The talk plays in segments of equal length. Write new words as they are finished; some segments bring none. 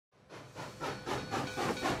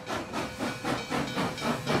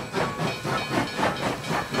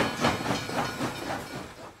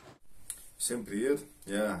Всем привет,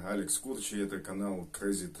 я Алекс Курчи, это канал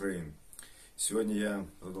Crazy Train. Сегодня я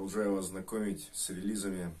продолжаю вас знакомить с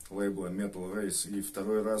релизами лейбла Metal Race. И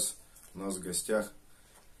второй раз у нас в гостях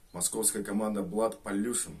московская команда Blood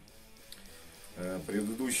Pollution.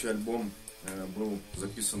 Предыдущий альбом был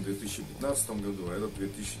записан в 2015 году, а этот в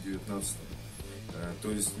 2019.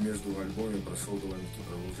 То есть между альбомами прошел довольно-таки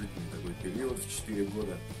продолжительный такой период, в 4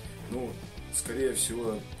 года. Ну, скорее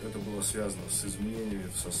всего, это было связано с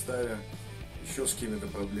изменениями в составе, еще с какими-то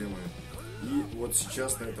проблемами. И вот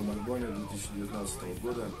сейчас на этом альбоме 2019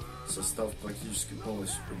 года состав практически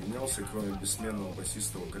полностью поменялся, кроме бессменного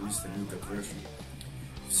басиста-вокалиста Ника Трэша.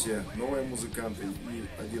 Все новые музыканты,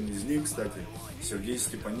 и один из них, кстати, Сергей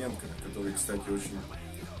Степаненко, который, кстати, очень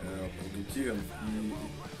продуктивен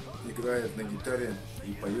и играет на гитаре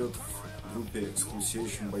и поет в группе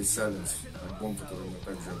Exclusion by Silence, альбом, который мы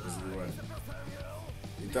также обозреваем.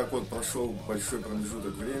 Итак, вот прошел большой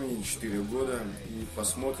промежуток времени, 4 года, и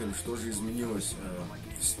посмотрим, что же изменилось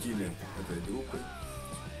в стиле этой группы.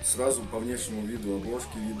 Сразу по внешнему виду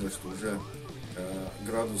обложки видно, что уже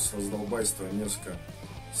градус раздолбайства несколько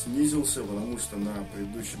снизился, потому что на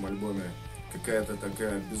предыдущем альбоме какая-то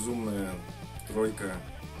такая безумная тройка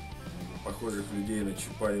похожих людей на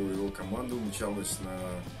Чапаева и его команду мчалась на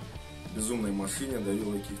безумной машине,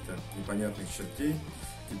 давила каких-то непонятных чертей.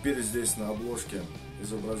 Теперь здесь на обложке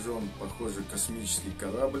изображен похожий космический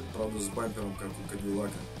корабль, правда с бампером, как у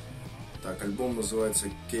Кадиллака. Так, альбом называется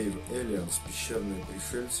Cave Aliens, пещерные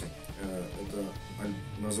пришельцы. Это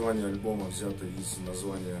название альбома взято из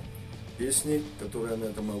названия песни, которая на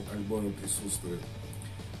этом альбоме присутствует.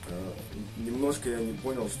 Немножко я не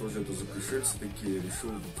понял, что же это за пришельцы такие, решил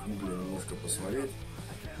в гугле немножко посмотреть,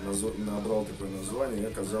 набрал такое название, и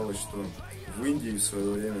оказалось, что в Индии в свое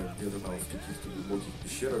время, где-то там в каких-то глубоких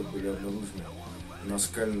пещерах были обнаружены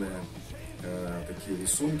наскальные такие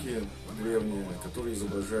рисунки древние, которые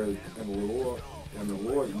изображают НЛО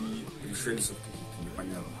и пришельцев каких-то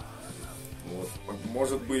непонятных. Вот.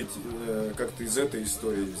 Может быть, как-то из этой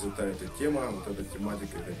истории взята эта тема, вот эта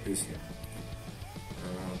тематика этой песни.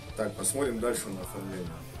 Так, посмотрим дальше на оформление.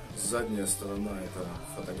 Задняя сторона — это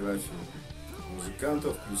фотографии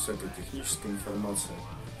музыкантов, плюс всякая техническая информация.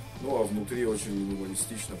 Ну а внутри очень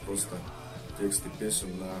минималистично, просто тексты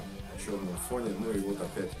песен на черном фоне. Ну и вот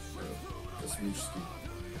опять космический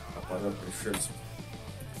аппарат пришельцев.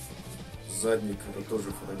 Задник — это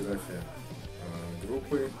тоже фотография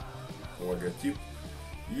группы, логотип.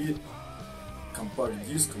 И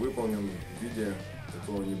компакт-диск выполнен в виде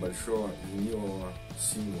такого небольшого винилового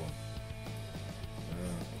сингла,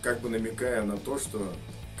 как бы намекая на то, что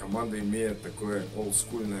команда имеет такое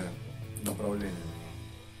олдскульное направление.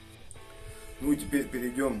 Ну и теперь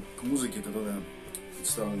перейдем к музыке, которая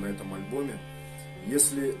представлена на этом альбоме.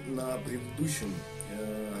 Если на предыдущем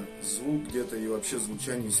звук где-то и вообще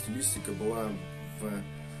звучание и стилистика была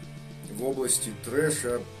в области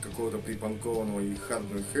трэша, какого-то припанкованного и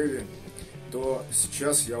hard heavy, то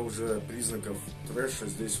сейчас я уже признаков трэша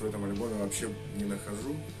здесь в этом альбоме вообще не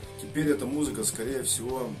нахожу. Теперь эта музыка, скорее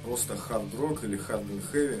всего, просто хард-рок или hard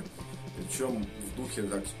heavy, причем в духе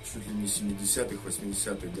так, чуть ли не 70-х,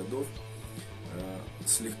 80-х годов.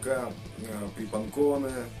 Слегка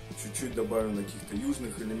припанкованная, чуть-чуть добавлено каких-то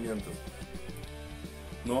южных элементов.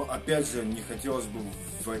 Но опять же, не хотелось бы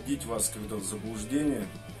вводить вас в заблуждение.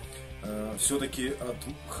 Все-таки от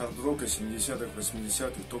хард-рока 70-х,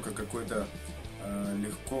 80-х только какой-то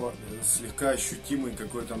слегка ощутимый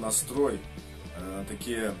какой-то настрой,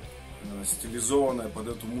 такие стилизованные под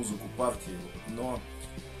эту музыку партии. Но,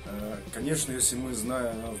 конечно, если мы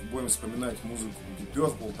будем вспоминать музыку Deep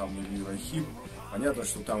Purple там, или Rakim, понятно,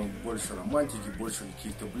 что там больше романтики, больше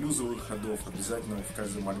каких-то блюзовых ходов, обязательно в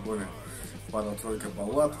каждом альбоме пара-тройка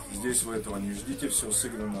баллад. Здесь вы этого не ждите, все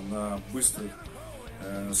сыграно на быстрых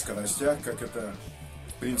скоростях, как это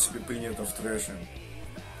в принципе принято в трэше.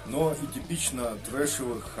 Но и типично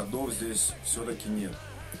трэшевых ходов здесь все-таки нет.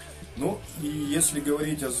 Ну и если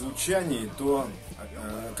говорить о звучании, то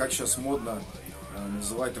как сейчас модно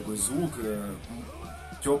называть такой звук,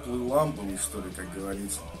 теплый ламповый, что ли, как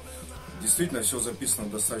говорится. Действительно, все записано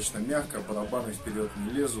достаточно мягко, барабаны вперед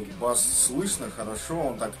не лезут, бас слышно хорошо,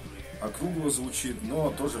 он так округло звучит,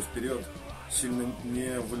 но тоже вперед сильно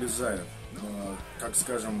не вылезает. Как,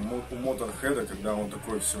 скажем, у Motorhead, когда он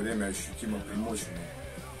такой все время ощутимо примоченный.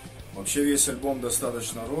 Вообще весь альбом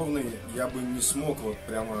достаточно ровный. Я бы не смог вот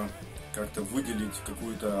прямо как-то выделить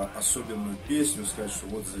какую-то особенную песню, сказать, что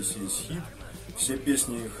вот здесь есть хит. Все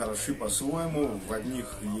песни хороши по-своему, в одних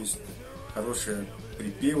есть хорошие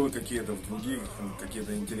припевы какие-то, в других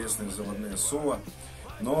какие-то интересные заводные соло.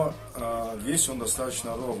 Но весь он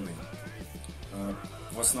достаточно ровный.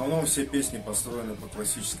 В основном все песни построены по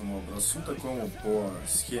классическому образцу такому, по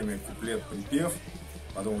схеме куплет-припев,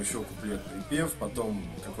 потом еще куплет-припев, потом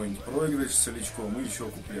какой-нибудь проигрыш с солячком и еще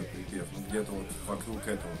куплет-припев, ну где-то вот вокруг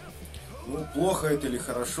этого. Ну, плохо это или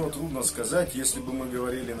хорошо, трудно сказать. Если бы мы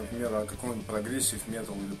говорили, например, о каком-нибудь прогрессив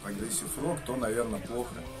метал или прогрессив рок, то, наверное,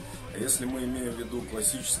 плохо. А если мы имеем в виду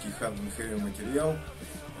классический hard and heavy материал,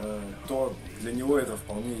 то для него это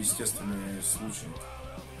вполне естественный случай.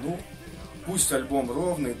 Ну, пусть альбом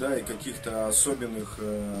ровный, да, и каких-то особенных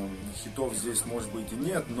хитов здесь может быть и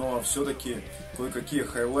нет, но все-таки кое-какие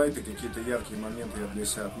хайлайты, какие-то яркие моменты я для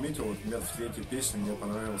себя отметил. Вот, например, в третьей песне мне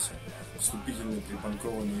понравился вступительный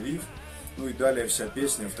припанкованный риф. Ну и далее вся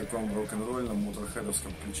песня в таком рок-н-ролльном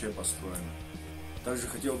моторхедовском ключе построена. Также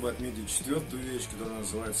хотел бы отметить четвертую вещь, которая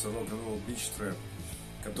называется рок-н-ролл бич трэп,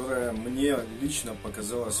 которая мне лично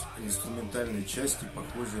показалась в инструментальной части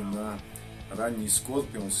похожей на ранний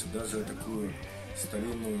Scorpions и даже такую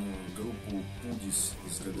старинную группу Pudis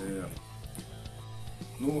из ГДР.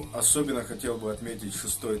 Ну, особенно хотел бы отметить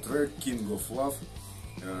шестой трек King of Love.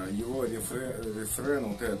 Его рефрен,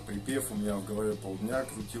 вот этот припев у меня в голове полдня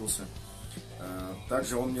крутился.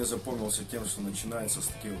 Также он мне запомнился тем, что начинается с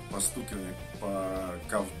таких постукиваний по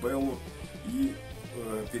кавбеллу и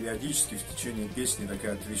периодически в течение песни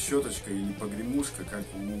такая трещоточка или погремушка, как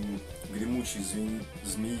у гремучей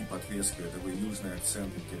змеи потрескивает, такой южный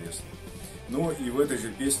акцент интересный. Ну и в этой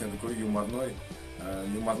же песне такой юморная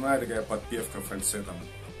такая подпевка фальцетом.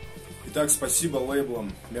 Итак, спасибо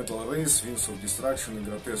лейблам Metal Race, Wings of Destruction и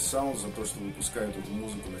Grotesque Sound за то, что выпускают эту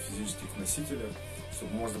музыку на физических носителях,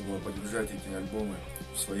 чтобы можно было подержать эти альбомы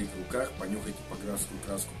в своих руках, понюхать типографскую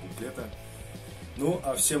краску буклета. Ну,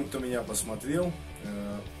 а всем, кто меня посмотрел,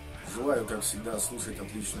 желаю, как всегда, слушать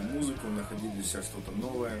отличную музыку, находить для себя что-то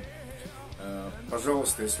новое.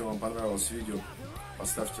 Пожалуйста, если вам понравилось видео,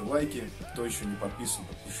 поставьте лайки. Кто еще не подписан,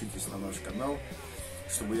 подпишитесь на наш канал,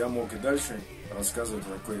 чтобы я мог и дальше рассказывать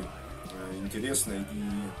о такой интересной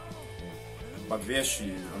и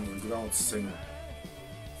бодрящей андерграунд сцене.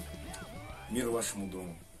 Мир вашему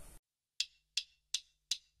дому.